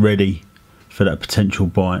 ready for that potential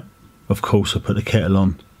bite. Of course I put the kettle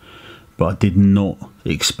on, but I did not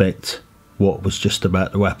expect what was just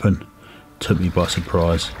about to happen. It took me by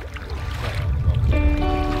surprise.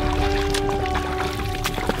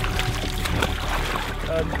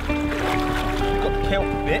 Got the kelp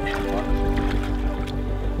a bit.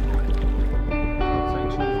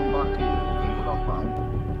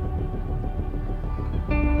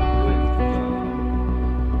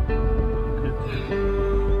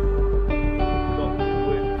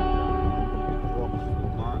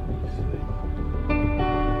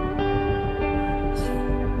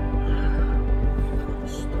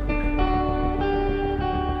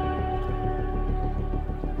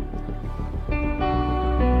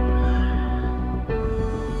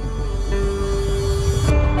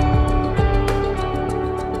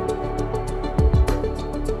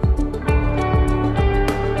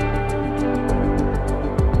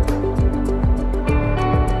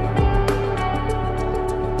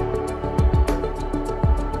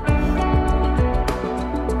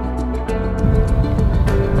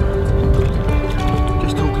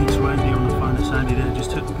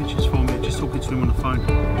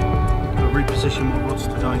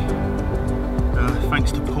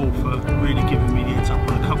 Thanks to Paul for really giving me the heads up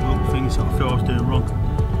on a couple of little things that I feel I was doing wrong.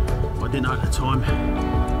 I didn't know at the time.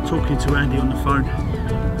 Talking to Andy on the phone,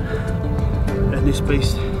 and this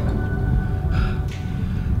beast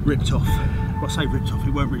ripped off. Well, I say ripped off,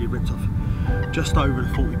 it weren't really ripped off. Just over the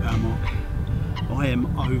 40-pound mark. I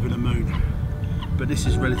am over the moon. But this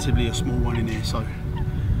is relatively a small one in here, so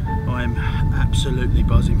I am absolutely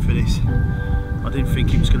buzzing for this. I didn't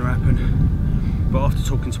think it was going to happen, but after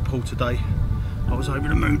talking to Paul today, I was over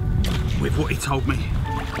the moon with what he told me.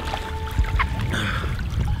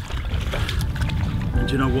 And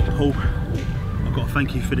do you know what, Paul? I've got to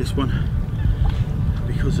thank you for this one,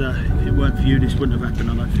 because if it weren't for you, this wouldn't have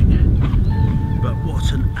happened, I don't think. But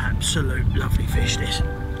what an absolute lovely fish this.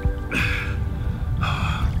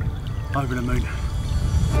 Over the moon.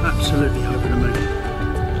 Absolutely over the moon.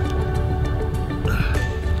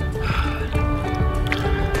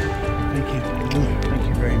 Thank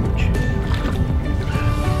you very much.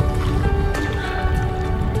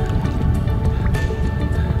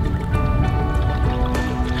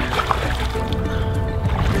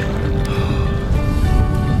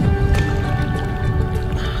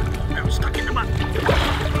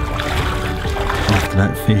 after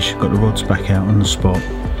that fish, got the rods back out on the spot,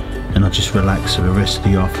 and I just relaxed for the rest of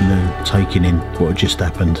the afternoon, taking in what had just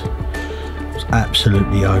happened. I was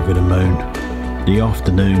absolutely over the moon. The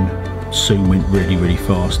afternoon soon went really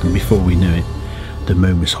fast, and before we knew it, the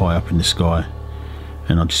moon was high up in the sky,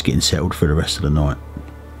 and I'm just getting settled for the rest of the night.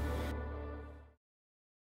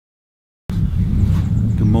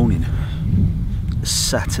 Good morning.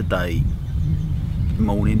 Saturday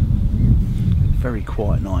morning, very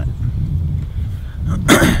quiet night.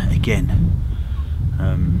 Again,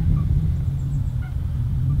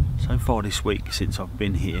 so far this week since I've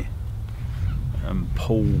been here,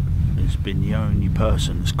 Paul has been the only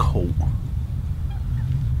person that's caught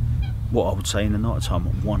what I would say in the night time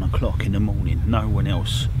at 1 o'clock in the morning. No one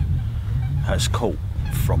else has caught,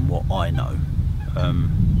 from what I know.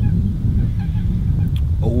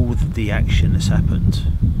 All the action that's happened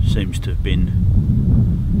seems to have been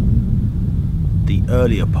the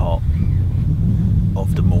earlier part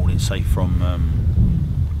of the morning, say from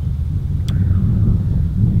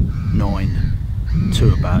 9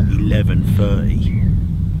 to about 11:30,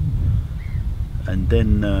 and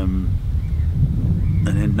then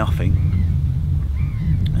nothing,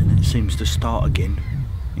 and then it seems to start again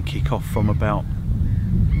and kick off from about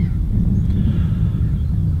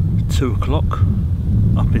 2 o'clock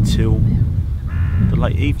up until the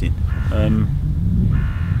late evening.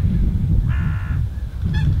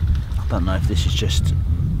 I don't know if this is just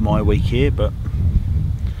my week here, but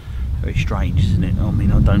very strange, isn't it? I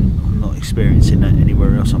mean, I'm not experiencing that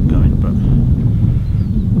anywhere else I'm going, but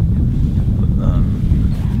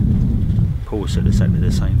Paul said exactly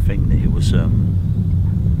the same thing, that it was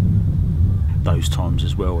those times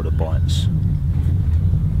as well, the bites,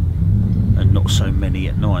 and not so many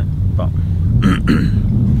at night. But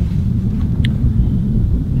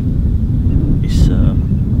it's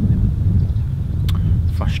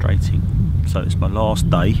frustrating. So it's my last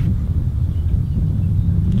day,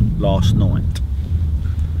 last night.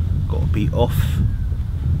 Got to be off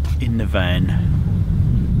in the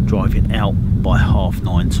van, driving out by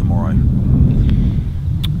 9:30 tomorrow.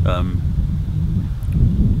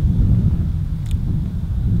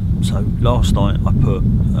 So last night I put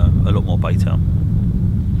a lot more bait out,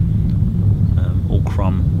 all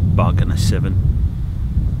crumb, bug and a 7,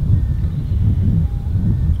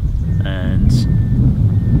 and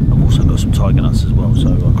I've also got some tiger nuts as well,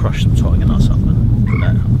 so I crushed some tiger nuts up and put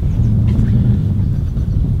that out.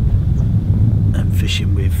 And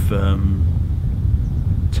fishing with 2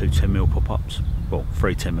 10mm pop-ups, well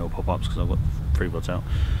 3 10mm pop-ups, because I've got 3 rods out.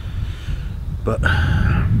 But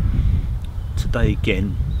today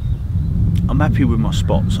again, I'm happy with my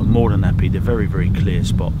spots. I'm more than happy. They're very clear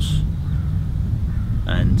spots,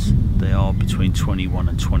 and they are between 21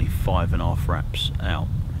 and 25.5 wraps out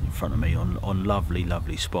in front of me on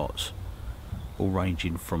lovely spots, all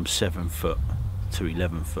ranging from 7 foot to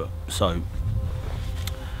 11 foot. So,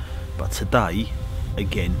 but today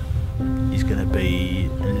again is going to be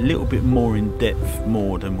a little bit more in depth,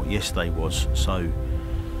 more than what yesterday was. So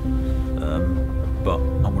but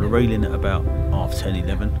I'm going to reel in at about 10:30,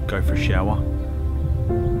 11, go for a shower,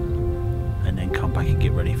 and then come back and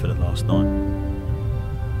get ready for the last night.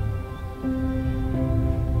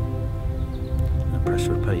 And press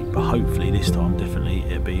repeat. But hopefully this time, definitely,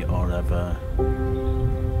 I'll have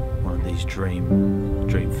one of these dream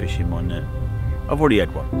fish in my net. I've already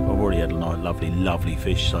had one. I've already had a lovely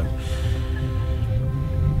fish. So,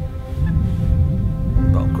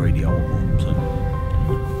 but I'm greedy. I want more. So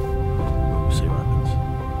we'll see what happens.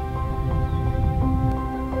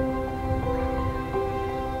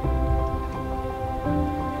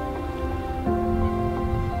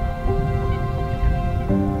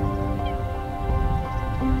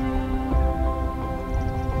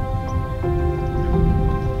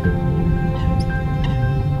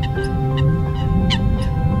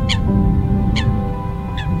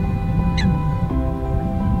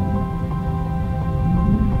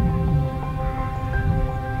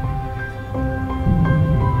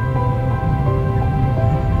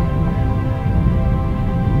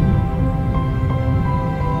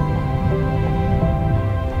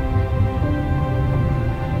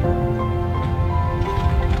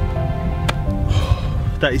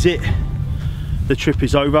 That is it. The trip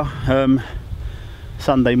is over.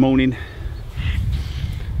 Sunday morning.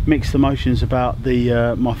 Mixed emotions about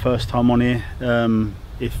the my first time on here.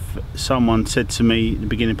 If someone said to me at the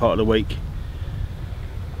beginning part of the week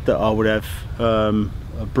that I would have a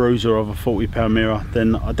bruiser of a 40-pound mirror,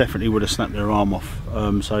 then I definitely would have snapped their arm off.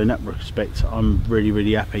 So in that respect, I'm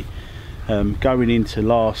really happy. Going into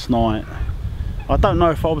last night, I don't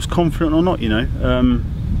know if I was confident or not, you know.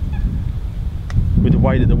 With the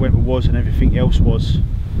way that the weather was and everything else was,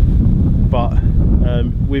 but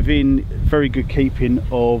within very good keeping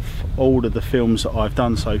of all of the films that I've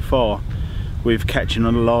done so far with catching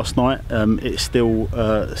on the last night, it still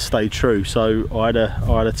stayed true. So I had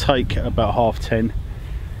a take about 10:30,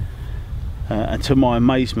 and to my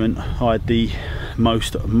amazement I had the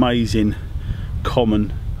most amazing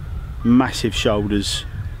common massive shoulders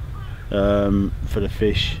for the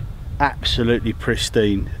fish, absolutely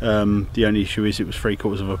pristine. The only issue is it was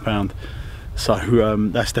 3/4 pound, so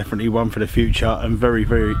that's definitely one for the future and very,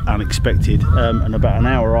 very unexpected. And about an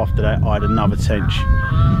hour after that I had another tench,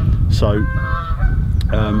 so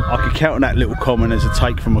I could count on that little common as a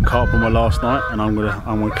take from a carp on my last night, and I'm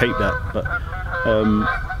gonna keep that. But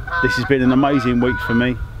this has been an amazing week for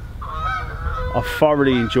me. I've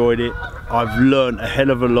thoroughly enjoyed it. I've learned a hell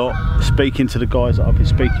of a lot speaking to the guys that I've been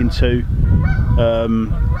speaking to.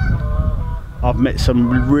 I've met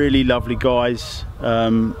some really lovely guys.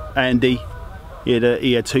 Andy,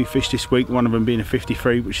 he had 2 fish this week, one of them being a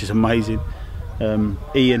 53, which is amazing.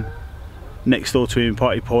 Ian, next door to him in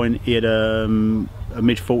Party Point, he had a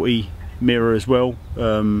mid-40 mirror as well,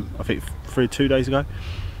 I think 2 days ago.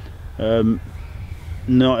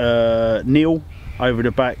 Neil, over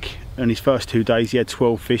the back, on his first 2 days he had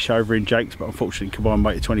 12 fish over in Jake's, but unfortunately combined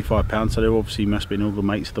weight of 25 pounds, so there obviously must have been all the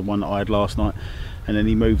mates of the one that I had last night. And then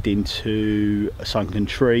he moved into a sunken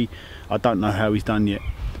tree. I don't know how he's done yet,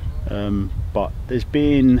 but there's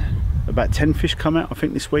been about 10 fish come out I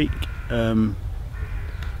think this week,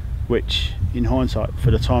 which in hindsight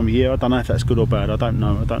for the time of year, I don't know if that's good or bad. I don't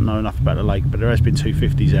know enough about the lake, but there has been 2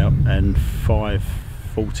 50s out and 5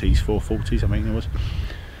 40s, 4 40s I think there was.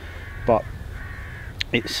 But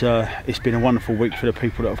it's been a wonderful week for the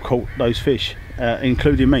people that have caught those fish,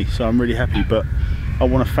 including me, so I'm really happy. But I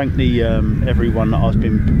want to thank the everyone that I've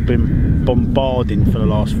been bombarding for the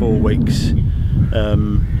last 4 weeks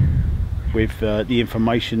with the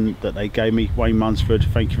information that they gave me. Wayne Mansford,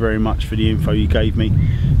 thank you very much for the info you gave me.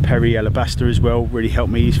 Perry Alabaster as well, really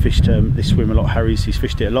helped me. He's fished this swim a lot. Harry's, he's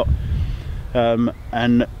fished it a lot.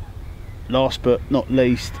 And last but not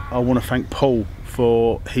least, I want to thank Paul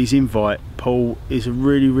for his invite. Paul is a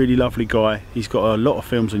really, really lovely guy. He's got a lot of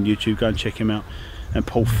films on YouTube, go and check him out. And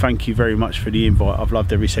Paul, thank you very much for the invite. I've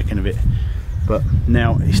loved every second of it. But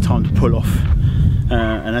now it's time to pull off.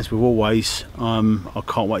 And as with always, I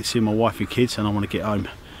can't wait to see my wife and kids, and I want to get home.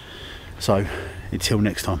 So until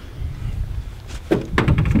next time.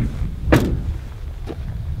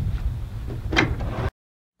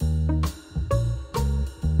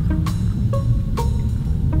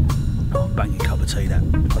 Oh, banging cup of tea that,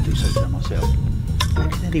 if I do say so myself. How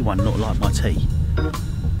can anyone not like my tea?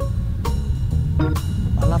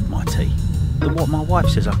 I love my tea. What my wife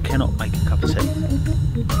says, I cannot make a cup of tea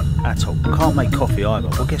at all. I can't make coffee either.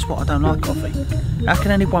 Well, guess what? I don't like coffee. How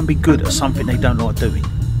can anyone be good at something they don't like doing?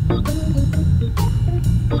 You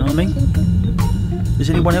know what I mean? Is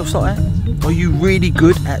anyone else like that? Are you really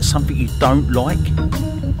good at something you don't like?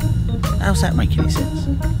 How's that make any sense?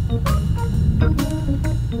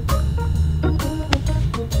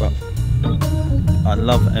 But I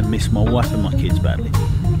love and miss my wife and my kids badly.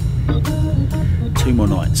 2 more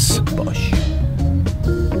nights, bosh. I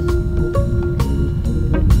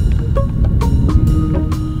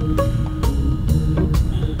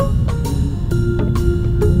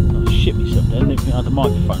shit myself there, lifting out the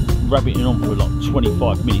microphone, rabbiting on for like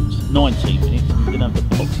 25 minutes, 19 minutes, and didn't have the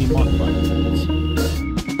boxy microphone.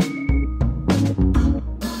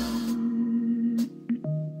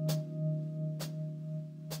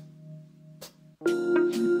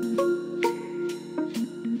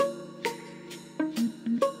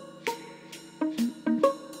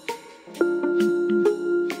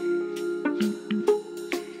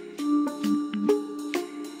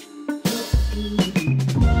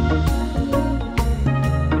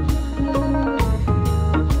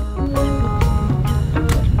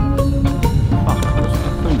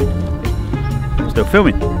 Still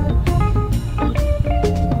filming.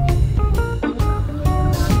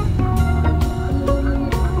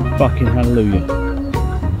 Fucking hallelujah.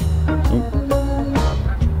 Oh,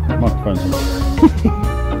 microphone's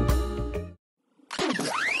on.